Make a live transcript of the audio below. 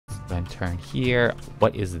Then turn here.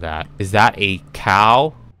 What is that? Is that a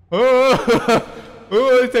cow? Oh,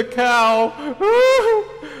 it's a cow.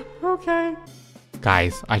 Okay.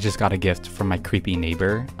 Guys, I just got a gift from my creepy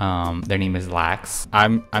neighbor. Their name is Lax.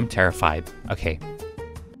 I'm terrified. Okay.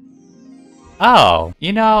 Oh,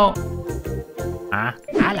 you know.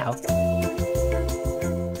 Hello.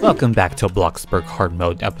 Welcome back to Bloxburg Hard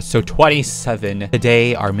Mode, episode 27.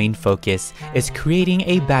 Today, our main focus is creating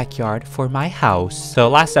a backyard for my house. So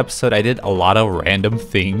last episode, I did a lot of random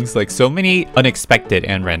things, like so many unexpected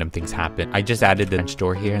and random things happened. I just added the French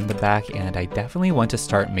door here in the back, and I definitely want to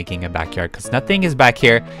start making a backyard because nothing is back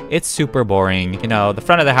here. It's super boring. You know, the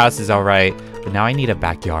front of the house is all right, but now I need a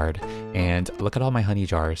backyard. And look at all my honey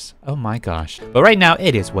jars. Oh my gosh. But right now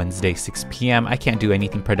it is Wednesday, 6 p.m. I can't do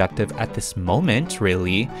anything productive at this moment,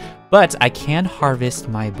 really. But I can harvest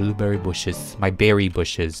my blueberry bushes. My berry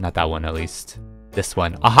bushes. Not that one, at least. This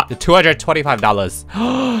one.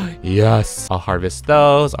 $225. Yes. I'll harvest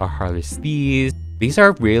those. I'll harvest these. These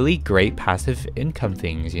are really great passive income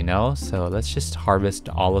things, you know? So let's just harvest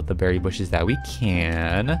all of the berry bushes that we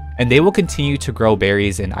can. And they will continue to grow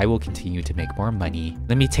berries and I will continue to make more money.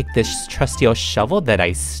 Let me take this trusty old shovel that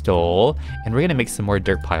I stole and we're gonna make some more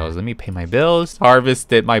dirt piles. Let me pay my bills,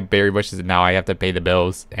 harvested my berry bushes, and now I have to pay the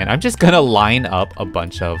bills. And I'm just gonna line up a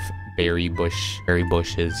bunch of berry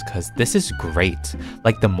bushes because this is great.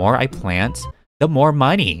 Like the more I plant, the more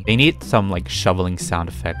money. They need some like shoveling sound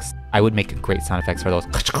effects. I would make great sound effects for those.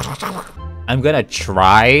 I'm gonna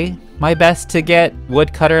try my best to get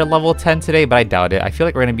woodcutter level 10 today, but I doubt it. I feel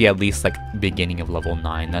like we're gonna be at least like beginning of level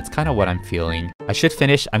 9. That's kind of what I'm feeling.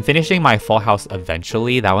 I'm finishing my full house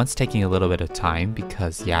eventually. That one's taking a little bit of time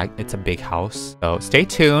because yeah, it's a big house. So stay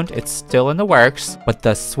tuned. It's still in the works. But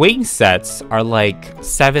the swing sets are like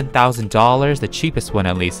 $7,000. The cheapest one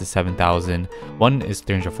at least is $7,000. One is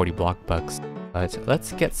 340 block bucks. But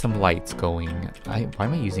let's get some lights going. Why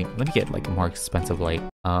am I using... Let me get like a more expensive light.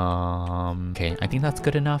 Okay, I think that's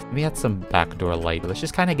good enough. We had some backdoor light. Let's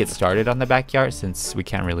just kind of get started on the backyard since we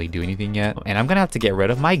can't really do anything yet. And I'm gonna have to get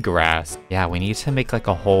rid of my grass. Yeah, we need to make like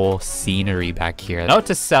a whole scenery back here. Note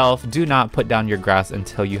to self, do not put down your grass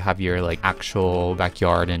until you have your like actual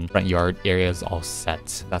backyard and front yard areas all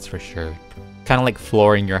set. That's for sure. Kind of like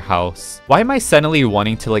flooring your house. Why am I suddenly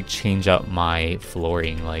wanting to like change up my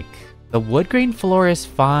flooring? Like... The wood grain floor is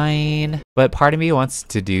fine, but part of me wants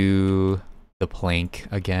to do the plank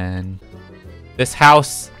again. This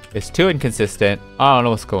house is too inconsistent. I don't know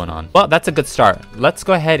what's going on. Well, that's a good start. Let's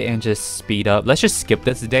go ahead and just speed up. Let's just skip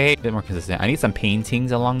this day. A bit more consistent. I need some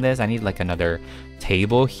paintings along this. I need like another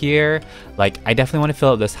table here. Like, I definitely want to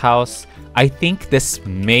fill up this house. I think this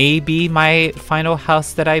may be my final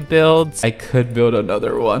house that I build. I could build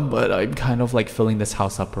another one, but I'm kind of like filling this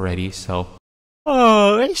house up already, so...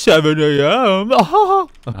 Oh, it's 7 a.m. I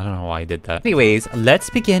don't know why I did that. Anyways, let's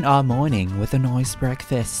begin our morning with a nice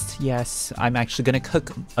breakfast. Yes, I'm actually gonna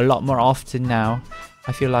cook a lot more often now.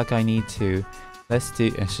 I feel like I need to. Let's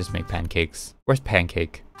just make pancakes. Where's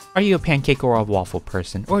pancake? Are you a pancake or a waffle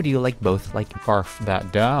person? Or do you like both? Like barf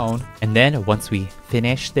that down. And then once we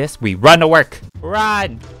finish this, we run to work.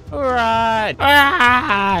 Run! Run!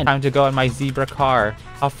 Run! Time to go in my zebra car.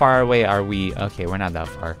 How far away are we? Okay, we're not that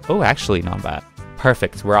far. Oh, actually not bad.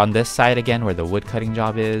 Perfect. We're on this side again where the wood cutting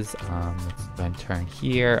job is. Let's go and turn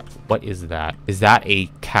here. What is that? Is that a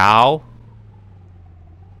cow?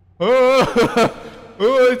 Oh,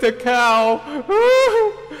 it's a cow.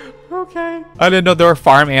 Okay. I didn't know there were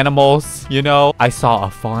farm animals, you know? I saw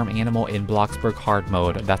a farm animal in Bloxburg hard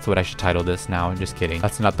mode. That's what I should title this now. I'm just kidding.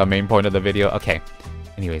 That's not the main point of the video. Okay.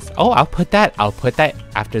 Anyways. Oh, I'll put that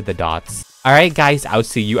after the dots. All right, guys. I'll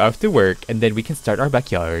see you after work and then we can start our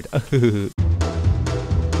backyard.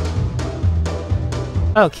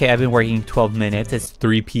 Okay, I've been working 12 minutes. It's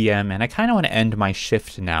 3 p.m. and I kind of want to end my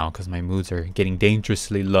shift now because my moods are getting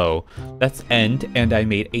dangerously low. Let's end, and I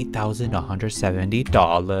made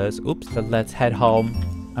 $8,170. Oops, so let's head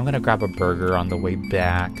home. I'm gonna grab a burger on the way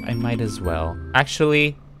back. I might as well.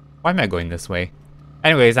 Actually, why am I going this way?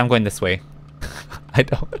 Anyways, I'm going this way. I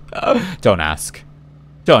don't ask.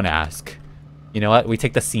 Don't ask. You know what? We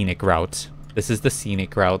take the scenic route. This is the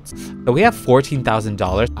scenic route. So we have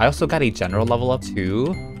 $14,000. I also got a general level up too.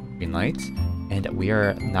 Green light. And we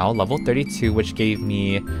are now level 32, which gave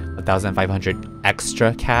me 1,500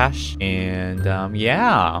 extra cash. And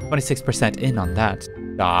yeah, 26% in on that.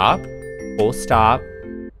 Stop. Full stop.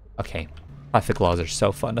 Okay. Traffic laws are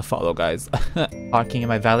so fun to follow, guys. Parking in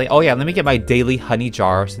my valley. Oh yeah, let me get my daily honey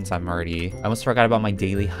jar since I almost forgot about my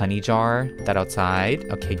daily honey jar. That outside.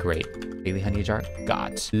 Okay, great. Daily honey jar.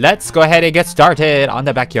 Got. Let's go ahead and get started on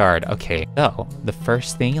the backyard. Okay, so the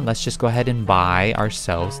first thing, let's just go ahead and buy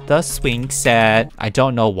ourselves the swing set. I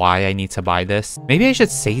don't know why I need to buy this. Maybe I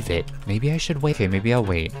should save it. Maybe I should wait. Okay, maybe I'll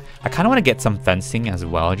wait. I kind of want to get some fencing as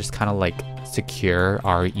well. Just kind of like secure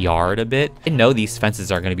our yard a bit. I know these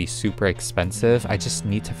fences are going to be super expensive. I just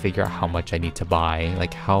need to figure out how much I need to buy.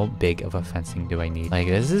 Like, how big of a fencing do I need? Like,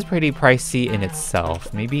 this is pretty pricey in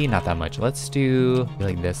itself. Maybe not that much. Let's do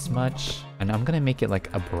like this much. And I'm gonna make it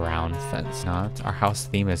like a brown fence. Not our house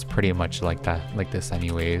theme is pretty much like that, like this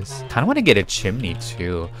anyways. Kind of want to get a chimney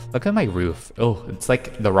too. Look at my roof. Oh, it's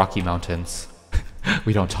like the Rocky Mountains.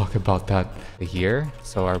 We don't talk about that here.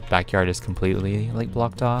 So our backyard is completely like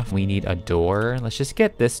blocked off. We need a door. Let's just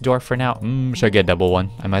get this door for now. Should I get a double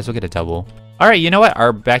one? I might as well get a double. All right, you know what?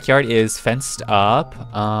 Our backyard is fenced up.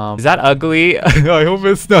 Is that ugly? I hope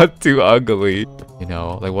it's not too ugly. You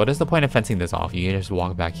know, like, what is the point of fencing this off? You can just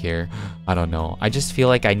walk back here. I don't know. I just feel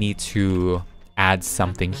like I need to add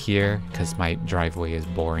something here because my driveway is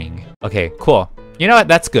boring. Okay, cool. You know what?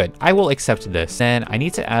 That's good. I will accept this. Then I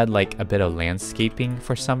need to add like a bit of landscaping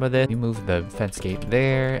for some of this. We move the fence gate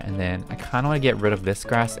there, and then I kind of want to get rid of this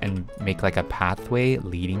grass and make like a pathway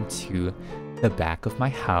leading to the back of my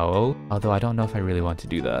house. Although I don't know if I really want to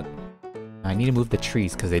do that. I need to move the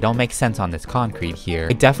trees because they don't make sense on this concrete here.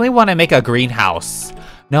 I definitely want to make a greenhouse.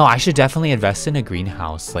 No, I should definitely invest in a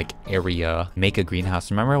greenhouse like area. Make a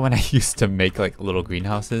greenhouse. Remember when I used to make like little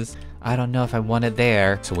greenhouses? I don't know if I want it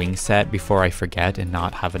there. Swing set before I forget and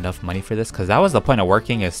not have enough money for this, because that was the point of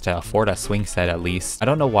working, is to afford a swing set at least. I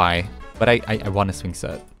don't know why, but I want a swing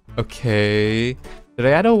set. Okay. Did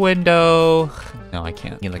I add a window? No, I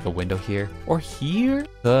can't. Need like a window here or here.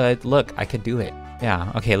 Good. Look, I could do it.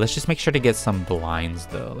 Yeah, okay, let's just make sure to get some blinds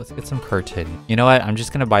though. Let's get some curtain. You know what? I'm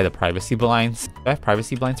just gonna buy the privacy blinds. Do I have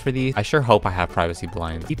privacy blinds for these? I sure hope I have privacy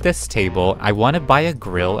blinds. Keep this table. I want to buy a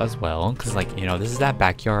grill as well, because like, you know, this is that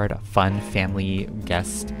backyard fun family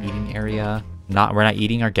guest eating area. We're not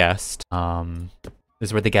eating our guest. This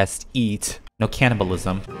is where the guests eat. No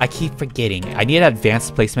cannibalism. I keep forgetting. I need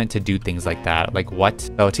advanced placement to do things like that. Like what?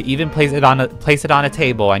 So to even place it on a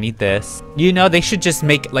table, I need this. You know, they should just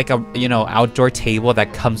make like a, you know, outdoor table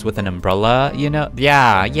that comes with an umbrella, you know?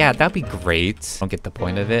 Yeah, that'd be great. Don't get the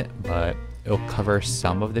point of it, but it'll cover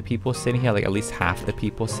some of the people sitting here, like at least half the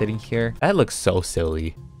people sitting here. That looks so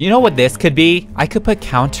silly. You know what this could be? I could put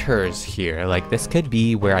counters here. Like this could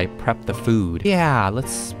be where I prep the food. Yeah,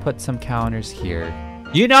 let's put some counters here.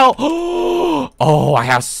 You know, oh, I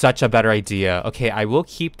have such a better idea. Okay, I will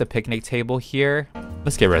keep the picnic table here.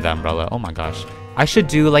 Let's get rid of the umbrella. Oh my gosh. I should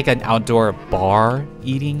do like an outdoor bar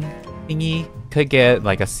eating thingy. Could get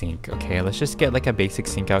like a sink. Okay, let's just get like a basic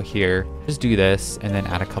sink out here. Just do this and then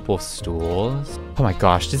add a couple of stools. Oh my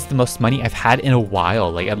gosh, this is the most money I've had in a while.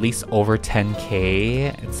 Like at least over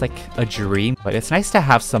 10K. It's like a dream, but it's nice to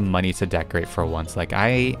have some money to decorate for once. Like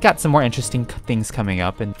I got some more interesting things coming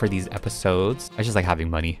up, and for these episodes, I just like having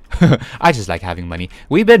money. I just like having money.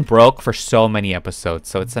 We've been broke for so many episodes,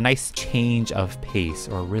 so it's a nice change of pace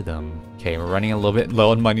or rhythm. Okay, we're running a little bit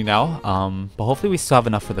low on money now, but hopefully we still have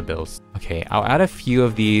enough for the bills. Okay, I'll add a few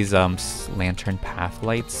of these lantern path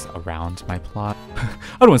lights around my plot. I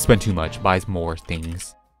don't want to spend too much, buys more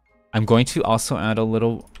things. I'm going to also add a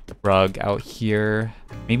little rug out here.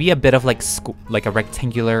 Maybe a bit of like a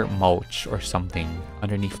rectangular mulch or something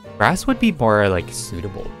underneath. Grass would be more like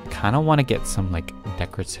suitable. Kind of want to get some like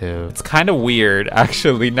decorative. It's kind of weird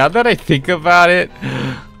actually, now that I think about it.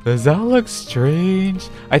 Does that look strange?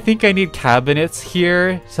 I think I need cabinets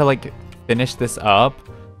here to like finish this up.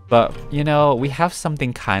 But, you know, we have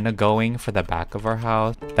something kind of going for the back of our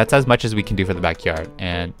house. That's as much as we can do for the backyard,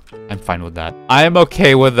 and I'm fine with that. I'm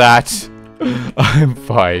okay with that. I'm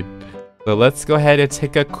fine. So let's go ahead and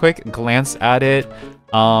take a quick glance at it.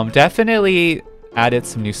 Definitely added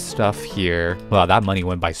some new stuff here. Wow, that money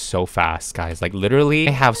went by so fast, guys. Like literally,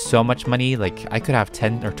 I have so much money. Like I could have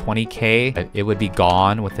 10 or 20K, but it would be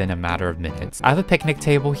gone within a matter of minutes. I have a picnic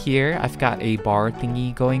table here. I've got a bar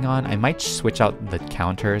thingy going on. I might switch out the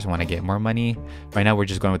counters when I get more money. Right now, we're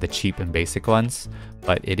just going with the cheap and basic ones,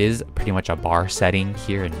 but it is pretty much a bar setting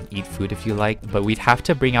here, and eat food if you like. But we'd have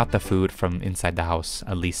to bring out the food from inside the house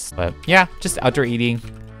at least. But yeah, just outdoor eating.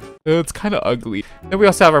 It's kind of ugly. Then we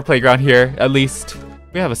also have our playground here, at least.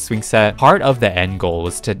 We have a swing set. Part of the end goal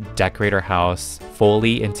was to decorate our house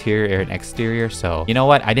fully, interior and exterior. So, you know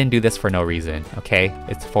what? I didn't do this for no reason, okay?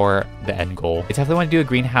 It's for the end goal. I definitely want to do a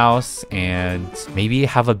greenhouse and maybe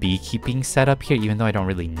have a beekeeping setup here, even though I don't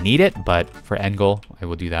really need it. But for end goal, I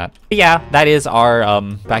will do that. But yeah, that is our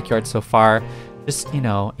backyard so far. Just, you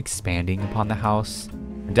know, expanding upon the house.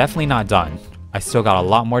 We're definitely not done. I still got a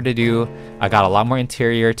lot more to do. I got a lot more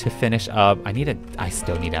interior to finish up. I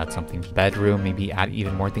still need to add something. Bedroom, maybe add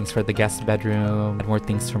even more things for the guest bedroom. Add more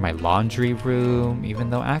things for my laundry room, even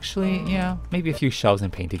though actually, yeah, maybe a few shelves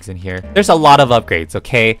and paintings in here. There's a lot of upgrades,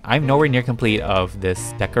 okay? I'm nowhere near complete of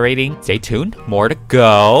this decorating. Stay tuned, more to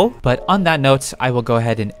go. But on that note, I will go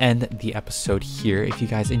ahead and end the episode here. If you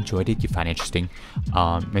guys enjoyed it, you found it interesting,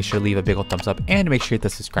 make sure to leave a big old thumbs up and make sure to hit the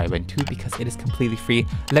subscribe button too, because it is completely free.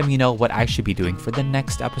 Let me know what I should be doing for the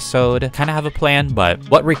next episode. Kind of have a plan, but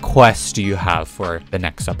what requests do you have for the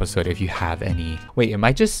next episode if you have any? Wait,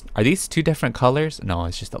 are these two different colors? No,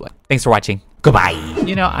 it's just a look. Thanks for watching. Goodbye.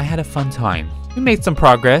 You know, I had a fun time. We made some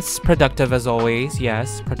progress. Productive as always.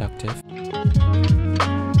 Yes, productive.